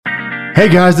Hey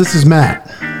guys, this is Matt.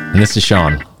 And this is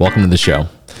Sean. Welcome to the show.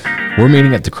 We're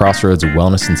meeting at the crossroads of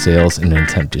wellness and sales in an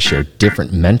attempt to share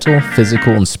different mental,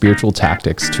 physical, and spiritual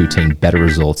tactics to attain better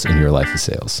results in your life of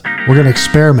sales. We're going to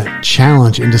experiment,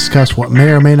 challenge, and discuss what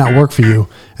may or may not work for you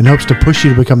in hopes to push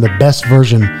you to become the best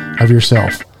version of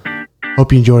yourself.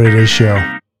 Hope you enjoy today's show.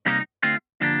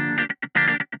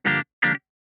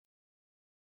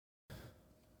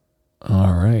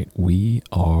 All right, we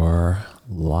are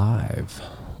live.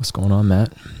 What's going on,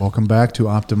 Matt? Welcome back to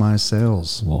Optimize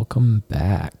Sales. Welcome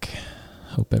back.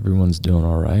 Hope everyone's doing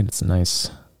all right. It's a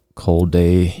nice cold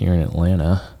day here in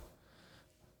Atlanta.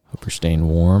 Hope you're staying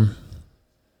warm.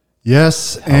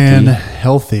 Yes, and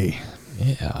healthy.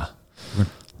 Yeah. We're going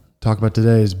to talk about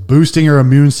today is boosting your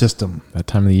immune system. That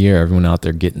time of the year, everyone out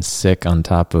there getting sick on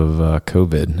top of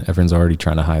COVID. Everyone's already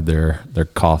trying to hide their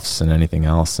coughs and anything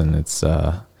else, and it's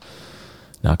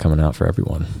not coming out for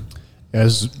everyone. Yeah,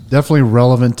 it's definitely a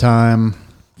relevant time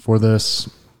for this.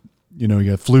 You know,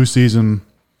 you got flu season,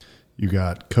 you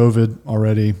got COVID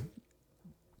already.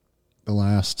 The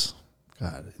last,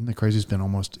 God, isn't that crazy? It's been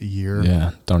almost a year.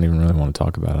 Yeah, don't even really want to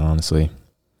talk about it, honestly.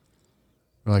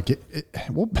 Like,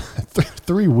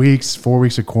 3 weeks, 4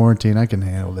 weeks of quarantine, I can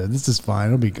handle it. This is fine.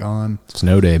 It'll be gone.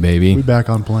 Snow day, baby. We'll be back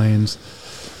on planes.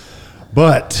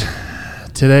 But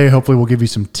today, hopefully, we'll give you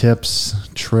some tips,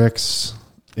 tricks,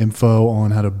 info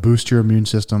on how to boost your immune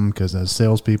system, because as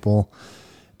salespeople,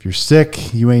 if you're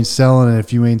sick, you ain't selling, and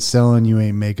if you ain't selling, you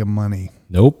ain't making money.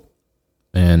 Nope.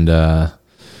 And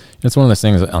it's one of those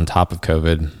things on top of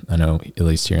COVID. I know, at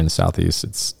least here in the Southeast,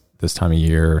 it's this time of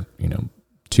year.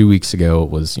 2 weeks ago it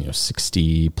was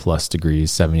 60 plus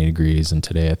degrees, 70 degrees, and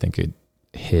today I think it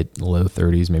hit low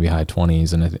 30s, maybe high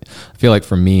 20s. And I feel like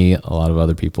for me, a lot of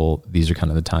other people, these are kind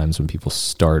of the times when people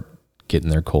start getting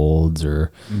their colds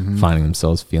or finding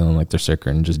themselves feeling like they're sicker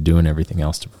and just doing everything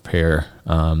else to prepare.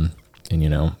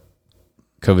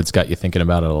 COVID's got you thinking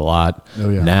about it a lot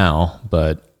now,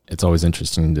 but it's always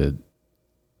interesting to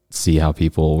see how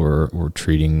people were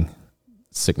treating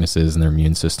sicknesses in their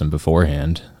immune system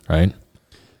beforehand, right?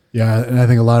 Yeah, and I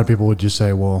think a lot of people would just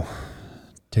say, well,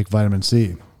 take vitamin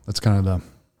C. That's kind of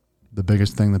the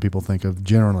biggest thing that people think of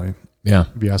generally. Yeah.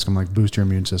 If you ask them, like, boost your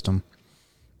immune system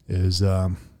is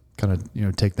kind of,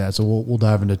 take that. So we'll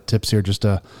dive into tips here. Just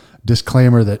a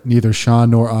disclaimer that neither Sean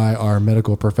nor I are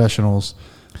medical professionals.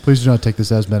 Please do not take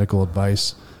this as medical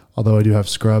advice, although I do have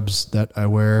scrubs that I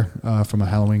wear from a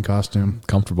Halloween costume.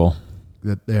 Comfortable.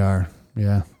 That they are,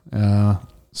 yeah.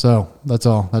 So that's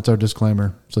all. That's our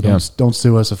disclaimer. So don't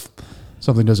sue us if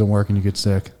something doesn't work and you get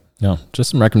sick. No,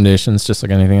 just some recommendations, just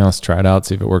like anything else. Try it out,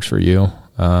 see if it works for you.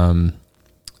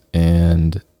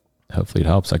 And hopefully it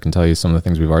helps. I can tell you some of the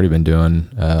things we've already been doing.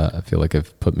 I feel like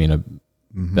have put me in a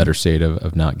better state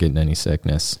of not getting any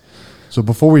sickness. So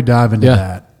before we dive into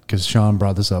that, because Sean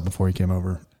brought this up before he came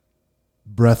over,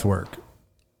 breath work.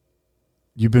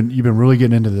 You've been really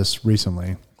getting into this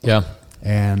recently. Yeah.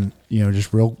 And,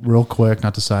 just real quick,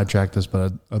 not to sidetrack this,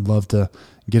 but I'd love to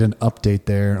get an update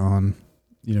there on,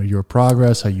 your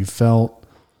progress, how you felt.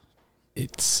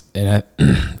 I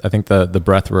think the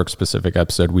breathwork specific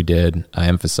episode we did, I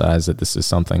emphasized that this is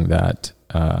something that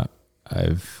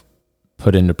I've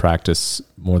put into practice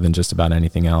more than just about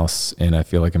anything else. And I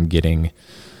feel like I'm getting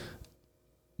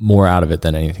more out of it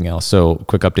than anything else. So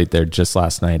quick update there. Just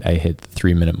last night, I hit the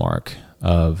 3-minute mark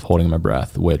of holding my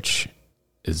breath, which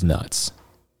is nuts.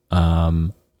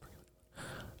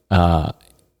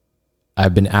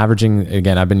 I've been averaging,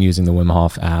 again, I've been using the Wim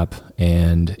Hof app,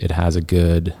 and it has a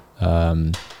good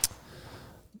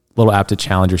little app to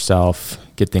challenge yourself,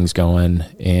 get things going.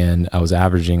 And I was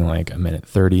averaging like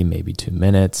 1:30, maybe 2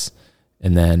 minutes.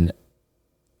 And then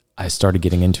I started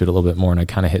getting into it a little bit more, and I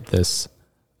kind of hit this.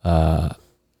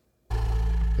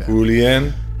 Fully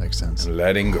in. Makes sense. And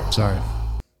letting go. Sorry.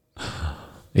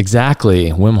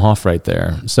 Exactly. Wim Hof right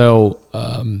there. So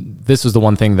this was the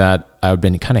one thing that I've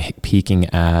been kind of peaking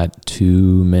at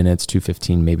 2 minutes,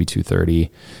 2:15, maybe 2:30.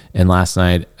 And last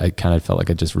night I kind of felt like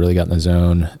I just really got in the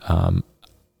zone.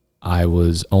 I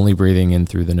was only breathing in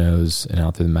through the nose and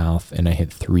out through the mouth, and I hit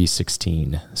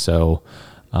 3:16. So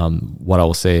what I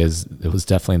will say is it was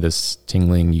definitely this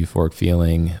tingling, euphoric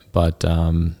feeling. But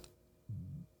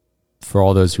for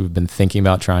all those who've been thinking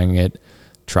about trying it,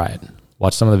 try it.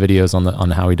 Watch some of the videos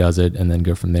on how he does it, and then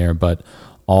go from there. But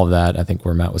all of that, I think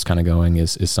where Matt was kind of going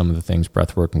is some of the things,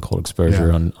 breath work and cold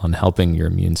exposure on helping your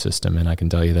immune system. And I can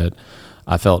tell you that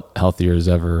I felt healthier as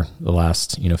ever the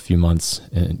last few months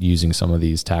using some of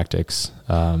these tactics.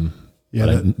 But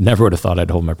I never would have thought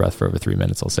I'd hold my breath for over 3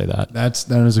 minutes. I'll say that.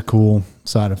 That is a cool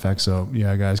side effect. So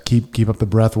yeah, guys, keep up the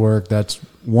breath work. That's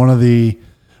one of the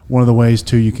one of the ways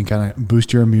too you can kind of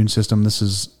boost your immune system.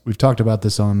 We've talked about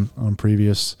this on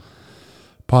previous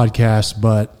podcasts,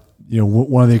 but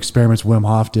one of the experiments Wim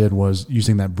Hof did was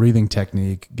using that breathing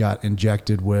technique, got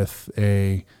injected with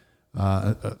a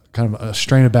kind of a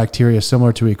strain of bacteria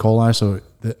similar to E. coli. So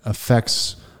the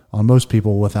effects on most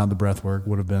people without the breath work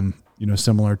would have been,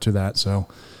 similar to that. So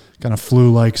kind of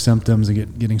flu-like symptoms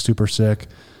and getting super sick.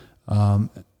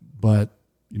 But,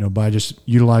 by just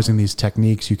utilizing these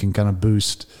techniques, you can kind of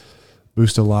boost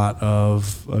a lot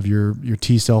of your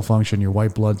T cell function, your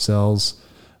white blood cells.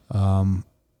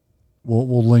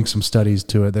 We'll link some studies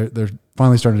to it. They're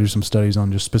finally starting to do some studies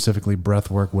on just specifically breath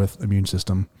work with immune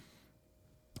system.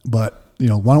 But,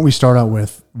 why don't we start out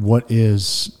with what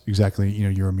is exactly,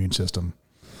 your immune system?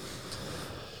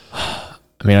 I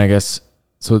mean, I guess,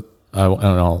 so I don't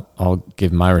know, I'll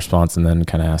give my response and then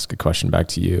kind of ask a question back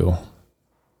to you.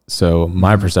 So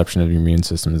my perception of your immune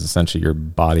system is essentially your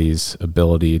body's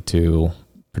ability to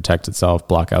protect itself,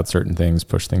 block out certain things,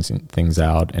 push things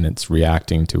out, and it's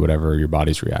reacting to whatever your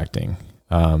body's reacting.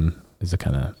 Is a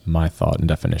kind of my thought and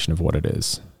definition of what it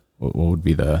is. What would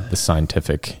be the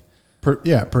scientific?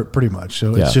 Pretty much.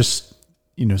 So it's just,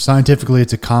 scientifically,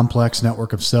 it's a complex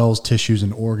network of cells, tissues,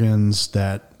 and organs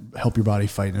that help your body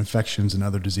fight infections and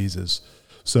other diseases.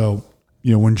 So,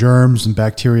 when germs and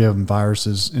bacteria and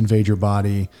viruses invade your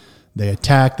body, they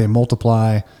attack, they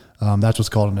multiply. That's what's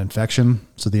called an infection.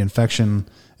 So the infection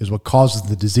is what causes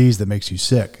the disease that makes you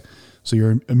sick. So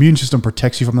your immune system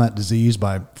protects you from that disease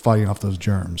by fighting off those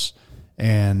germs.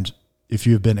 And if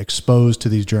you've been exposed to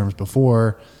these germs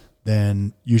before,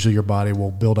 then usually your body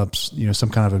will build up, some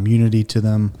kind of immunity to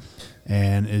them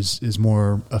and is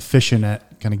more efficient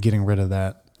at kind of getting rid of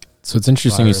that. So it's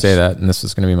interesting virus. You say that, and this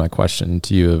is going to be my question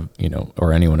to you,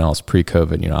 or anyone else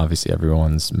pre-COVID. Obviously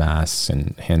everyone's masks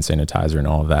and hand sanitizer and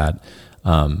all of that.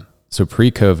 So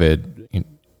pre-COVID,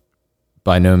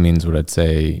 by no means would I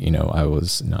say, I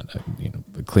was not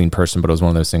a clean person, but it was one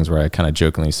of those things where I kind of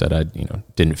jokingly said I,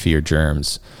 didn't fear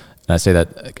germs. And I say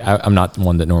that I'm not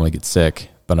one that normally gets sick,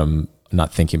 but I'm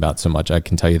not thinking about it so much. I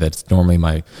can tell you that it's normally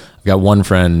I've got one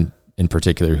friend in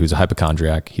particular who's a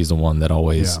hypochondriac. He's the one that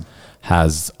always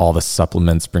has all the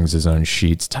supplements, brings his own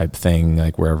sheets type thing,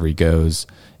 like wherever he goes,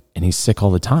 and he's sick all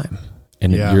the time.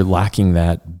 And you're lacking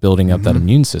that building up that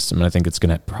immune system. And I think it's going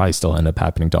to probably still end up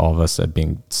happening to all of us at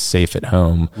being safe at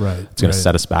home. Right. It's going to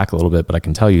set us back a little bit, but I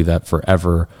can tell you that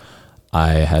forever I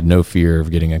had no fear of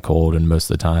getting a cold. And most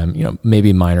of the time,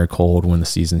 maybe minor cold when the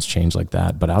seasons change like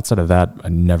that. But outside of that,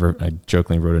 I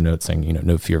jokingly wrote a note saying,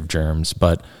 no fear of germs,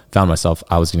 but found myself,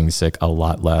 I was getting sick a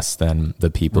lot less than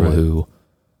the people who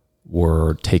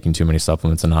were taking too many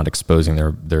supplements and not exposing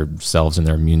their selves and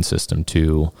their immune system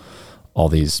to all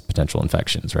these potential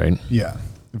infections, right? Yeah,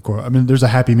 of course. I mean, there's a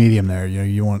happy medium there.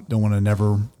 You don't want to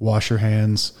never wash your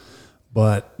hands,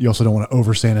 but you also don't want to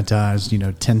over sanitize,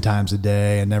 10 times a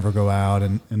day and never go out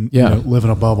and live in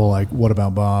a bubble like What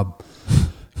About Bob?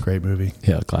 Great movie.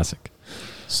 Yeah, classic.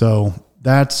 So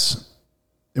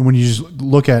and when you just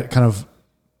look at kind of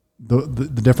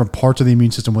the different parts of the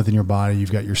immune system within your body,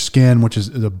 you've got your skin, which is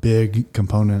a big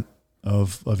component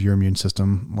of your immune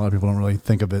system. A lot of people don't really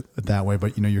think of it that way,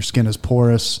 but your skin is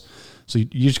porous. So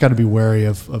you just got to be wary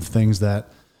of things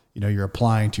that, you're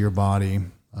applying to your body.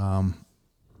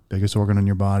 Biggest organ in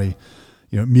your body,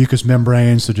 mucous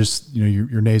membranes. So just,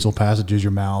 your nasal passages,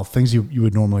 your mouth, things you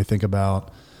would normally think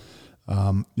about.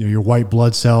 Your white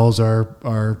blood cells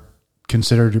are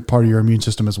considered part of your immune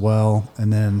system as well.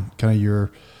 And then kind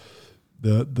of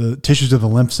the tissues of the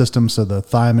lymph system. So the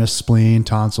thymus, spleen,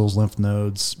 tonsils, lymph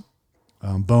nodes,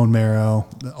 bone marrow.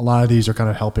 A lot of these are kind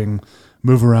of helping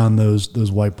move around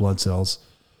those white blood cells.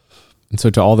 And so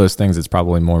to all those things, it's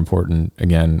probably more important.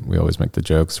 Again, we always make the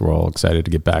jokes. We're all excited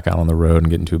to get back out on the road and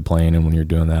get into a plane. And when you're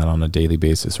doing that on a daily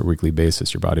basis or weekly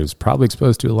basis, your body was probably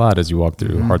exposed to a lot as you walk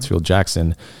through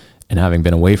Hartsfield-Jackson. And having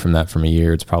been away from that from a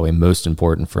year, it's probably most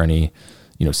important for any,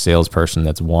 salesperson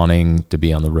that's wanting to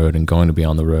be on the road and going to be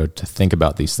on the road to think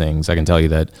about these things. I can tell you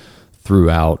that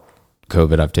throughout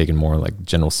COVID, I've taken more like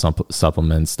general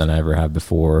supplements than I ever have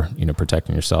before,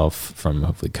 protecting yourself from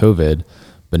hopefully COVID.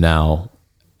 But now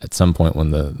at some point when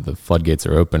the floodgates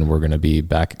are open, we're going to be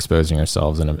back exposing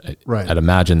ourselves. And I'd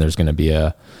imagine there's going to be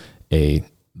a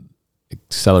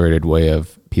accelerated way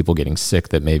of people getting sick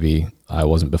that maybe I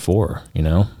wasn't before,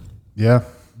 Yeah. Yeah.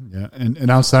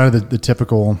 And outside of the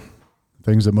typical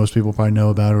things that most people probably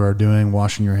know about or are doing,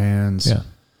 washing your hands,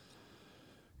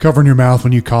 covering your mouth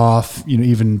when you cough,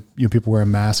 even people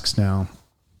wearing masks now.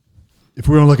 If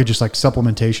we want to look at just like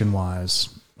supplementation wise,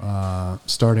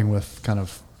 starting with kind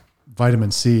of vitamin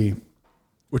C,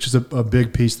 which is a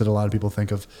big piece that a lot of people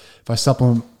think of. If I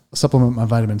supplement supplement my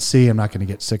vitamin C, I'm not going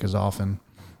to get sick as often.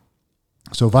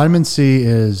 So vitamin C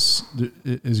is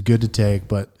good to take,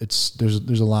 but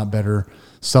there's a lot better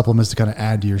supplements to kind of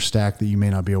add to your stack that you may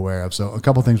not be aware of. So a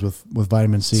couple things with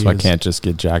vitamin C. So I can't just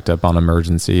get jacked up on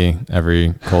Emergency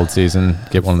every cold season.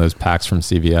 Get one of those packs from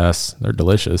CVS. They're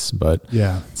delicious, but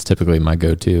yeah, it's typically my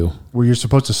go-to. Well, you're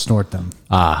supposed to snort them.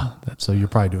 So you're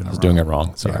probably doing it wrong. I was doing it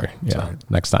wrong. Sorry. Yeah.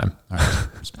 Next time. All right.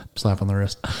 Slap on the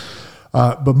wrist.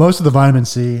 But most of the vitamin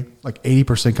C, like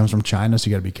 80% comes from China. So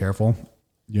you got to be careful.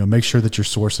 Make sure that you're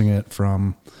sourcing it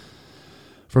from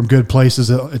good places.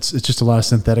 It's just a lot of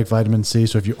synthetic vitamin C.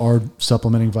 So if you are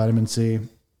supplementing vitamin C,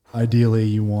 ideally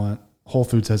you want Whole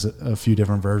Foods has a few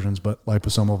different versions, but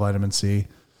liposomal vitamin C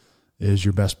is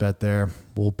your best bet there.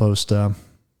 We'll post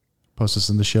this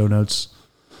in the show notes,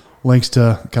 links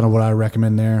to kind of what I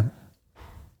recommend there.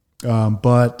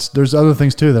 But there's other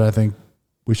things too that I think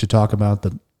we should talk about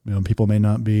that people may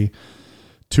not be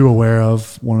too aware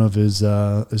of. One of is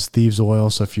thieves oil.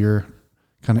 So if you're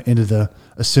kind of into the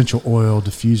essential oil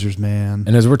diffusers, man.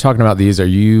 And as we're talking about these,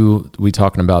 we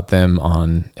talking about them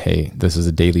on, hey, this is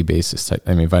a daily basis type?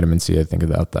 I mean, vitamin C, I think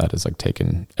about that as like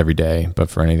taken every day. But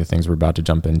for any of the things we're about to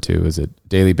jump into, is it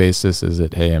daily basis? Is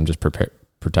it, hey, I'm just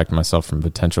protecting myself from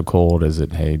potential cold? Is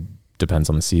it, hey, depends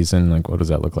on the season? Like, what does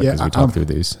that look like as we talk through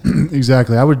these?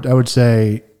 Exactly. I would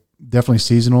say definitely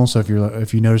seasonal. So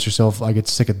if you notice yourself, I get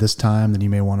sick at this time, then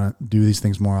you may want to do these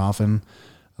things more often.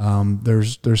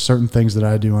 There's certain things that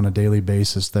I do on a daily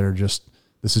basis that are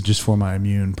this is just for my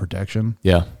immune protection.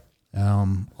 Yeah. A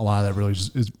lot of that really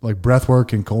is like breath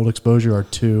work and cold exposure are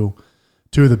two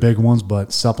of the big ones,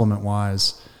 but supplement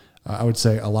wise, I would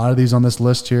say a lot of these on this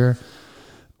list here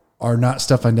are not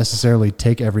stuff I necessarily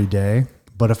take every day,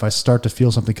 but if I start to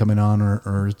feel something coming on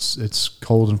or it's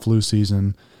cold and flu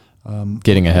season,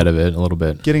 getting ahead of it a little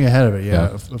bit.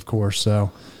 Yeah. Of course.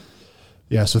 So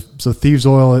yeah, so thieves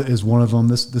oil is one of them.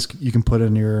 This you can put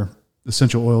in your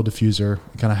essential oil diffuser,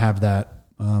 kind of have that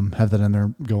in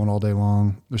there going all day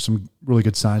long. There's some really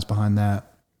good science behind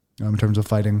that in terms of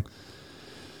fighting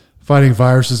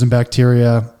viruses and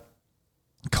bacteria.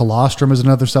 Colostrum is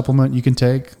another supplement you can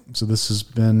take. So this has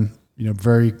been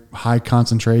very high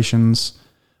concentrations.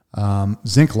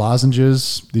 Zinc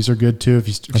lozenges, these are good too. If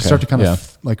you start to kind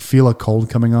of like feel a cold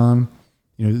coming on,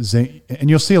 zinc, and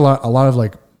you'll see a lot of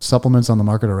like supplements on the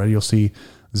market already. You'll see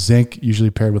zinc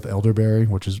usually paired with elderberry,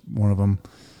 which is one of them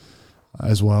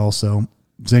as well. So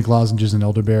zinc lozenges and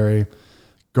elderberry.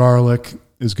 Garlic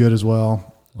is good as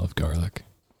well. Love garlic.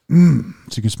 So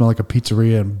you can smell like a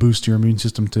pizzeria and boost your immune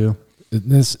system too.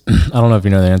 This, I don't know if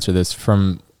you know the answer to this,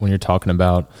 from when you're talking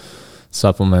about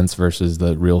supplements versus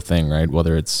the real thing, right?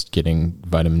 Whether it's getting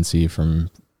vitamin C from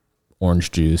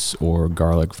orange juice or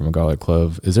garlic from a garlic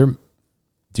clove.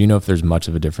 Do you know if there's much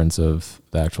of a difference of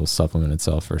the actual supplement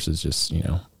itself versus just,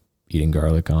 eating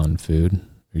garlic on food?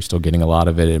 Are you still getting a lot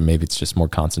of it, and maybe it's just more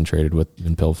concentrated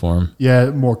in pill form?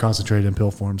 Yeah, more concentrated in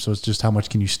pill form. So it's just how much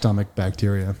can you stomach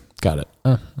bacteria? Got it.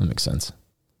 That makes sense.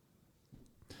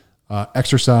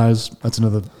 Exercise, that's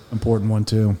another important one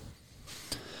too.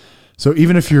 So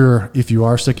even if you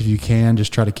are sick, if you can,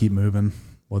 just try to keep moving,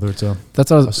 whether it's a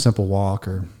simple walk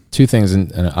or... Two things,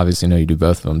 and obviously I know you do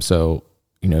both of them. So,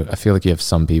 I feel like you have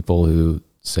some people who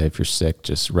say if you're sick,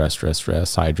 just rest,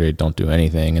 hydrate, don't do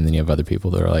anything. And then you have other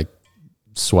people that are like,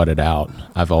 sweat it out.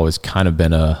 I've always kind of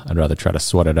been I'd rather try to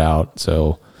sweat it out.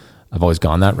 So I've always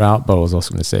gone that route, but I was also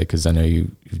going to say, because I know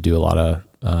you do a lot of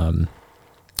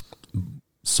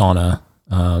sauna.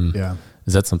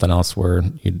 Is that something else where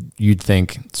you'd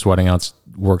think sweating out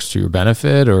works to your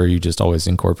benefit, or you just always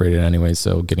incorporate it anyway?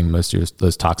 So getting most of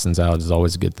those toxins out is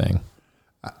always a good thing.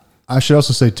 I should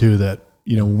also say too that,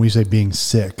 when we say being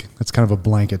sick, that's kind of a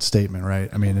blanket statement, right?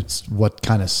 I mean, it's what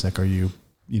kind of sick are you?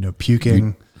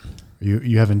 Puking? Are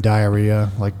you having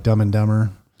diarrhea like Dumb and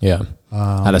Dumber? Yeah.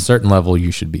 At a certain level,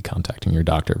 you should be contacting your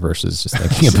doctor versus just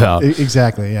thinking about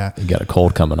exactly. Yeah. You got a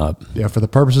cold coming up. Yeah. For the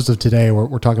purposes of today,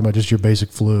 we're talking about just your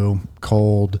basic flu,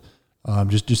 cold,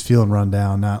 just feeling run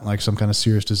down, not like some kind of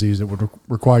serious disease that would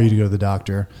require you to go to the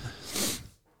doctor.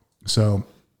 So,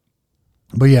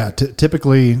 but yeah,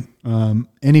 typically,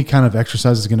 any kind of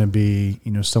exercise is going to be,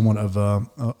 somewhat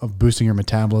of boosting your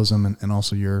metabolism and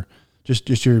also your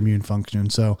immune function.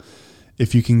 So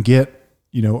if you can get,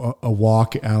 a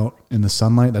walk out in the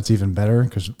sunlight, that's even better,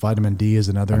 because vitamin D is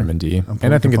another. Vitamin D.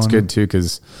 And I think it's good too,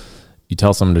 because you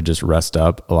tell someone to just rest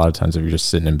up. A lot of times if you're just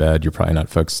sitting in bed, you're probably not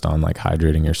focused on like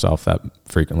hydrating yourself that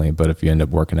frequently. But if you end up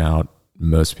working out,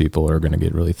 most people are going to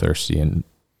get really thirsty and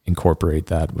incorporate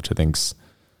that, which I think's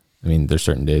I mean, there's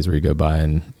certain days where you go by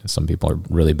and some people are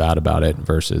really bad about it,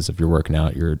 versus if you're working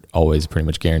out, you're always pretty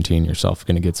much guaranteeing yourself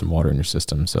going to get some water in your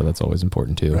system. So that's always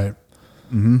important too. Right.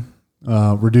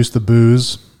 Reduce the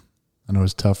booze. I know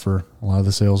it's tough for a lot of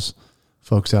the sales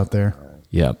folks out there.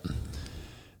 Yep.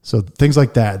 So things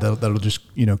like that'll just,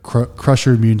 crush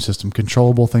your immune system.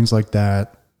 Controllable things like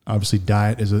that. Obviously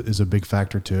diet is a big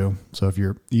factor too. So if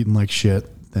you're eating like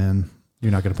shit, then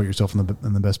you're not going to put yourself in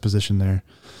the best position there.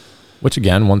 Which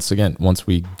once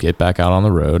we get back out on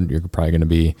the road, you're probably going to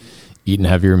be eating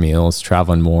heavier meals,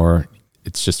 traveling more.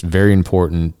 It's just very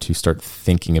important to start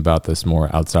thinking about this more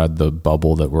outside the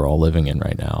bubble that we're all living in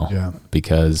right now. Yeah.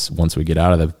 Because once we get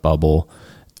out of the bubble,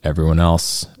 everyone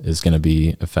else is going to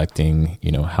be affecting,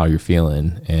 how you're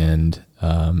feeling. And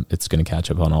it's going to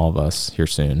catch up on all of us here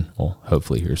soon. Well,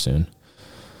 hopefully here soon.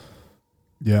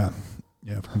 Yeah.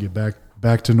 Yeah. If we can get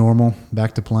back to normal,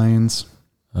 back to planes.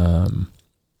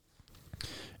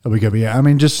 We go. But yeah, I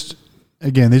mean, just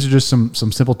again, these are just some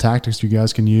simple tactics you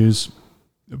guys can use.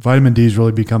 Vitamin D has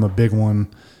really become a big one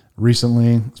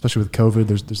recently, especially with COVID.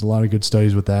 There's a lot of good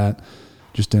studies with that,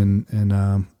 just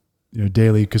in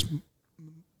daily. Because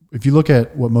if you look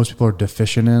at what most people are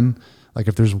deficient in, like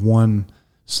if there's one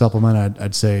supplement,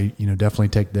 I'd say definitely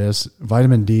take this.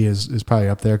 Vitamin D is probably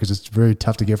up there because it's very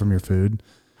tough to get from your food.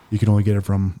 You can only get it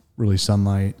from really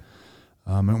sunlight,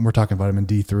 and we're talking vitamin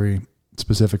D3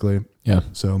 specifically. Yeah.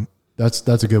 So that's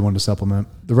a good one to supplement.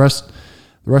 The rest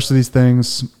of these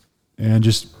things and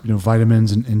just,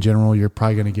 vitamins in general, you're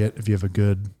probably going to get if you have a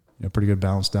good, pretty good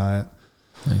balanced diet.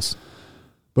 Nice.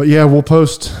 But yeah, we'll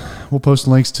post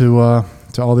links to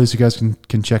all these. You guys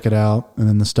can check it out. And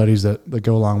then the studies that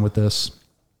go along with this.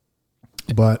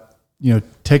 But,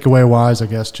 takeaway wise, I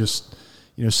guess just,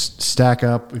 stack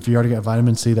up. If you already got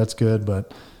vitamin C, that's good.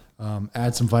 But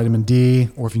add some vitamin D,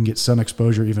 or if you can get sun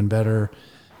exposure, even better.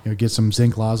 Get some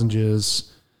zinc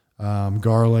lozenges,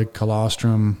 garlic,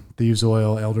 colostrum, thieves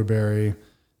oil, elderberry.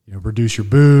 Reduce your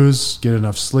booze, get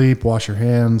enough sleep, wash your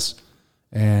hands,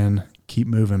 and keep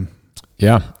moving.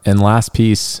 Yeah. And last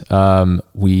piece,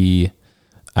 we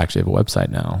actually have a website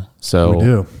now. So we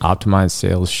do.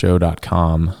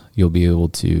 OptimizeSalesShow.com. You'll be able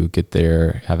to get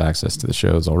there, have access to the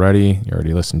shows already. You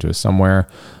already listened to us somewhere.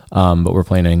 But we're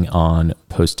planning on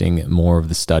posting more of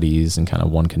the studies in kind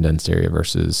of one condensed area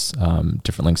versus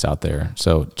different links out there.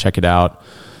 So check it out,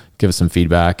 give us some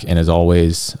feedback. And as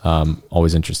always,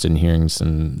 always interested in hearing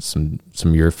some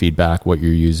of your feedback, what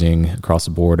you're using across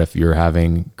the board. If you're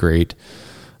having great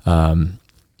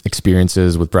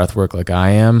experiences with breathwork like I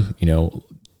am,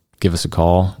 give us a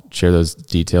call, share those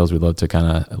details. We'd love to kind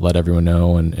of let everyone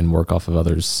know and work off of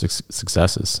others'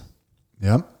 successes.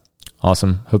 Yep.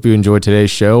 Awesome. Hope you enjoyed today's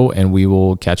show, and we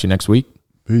will catch you next week.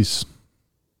 Peace.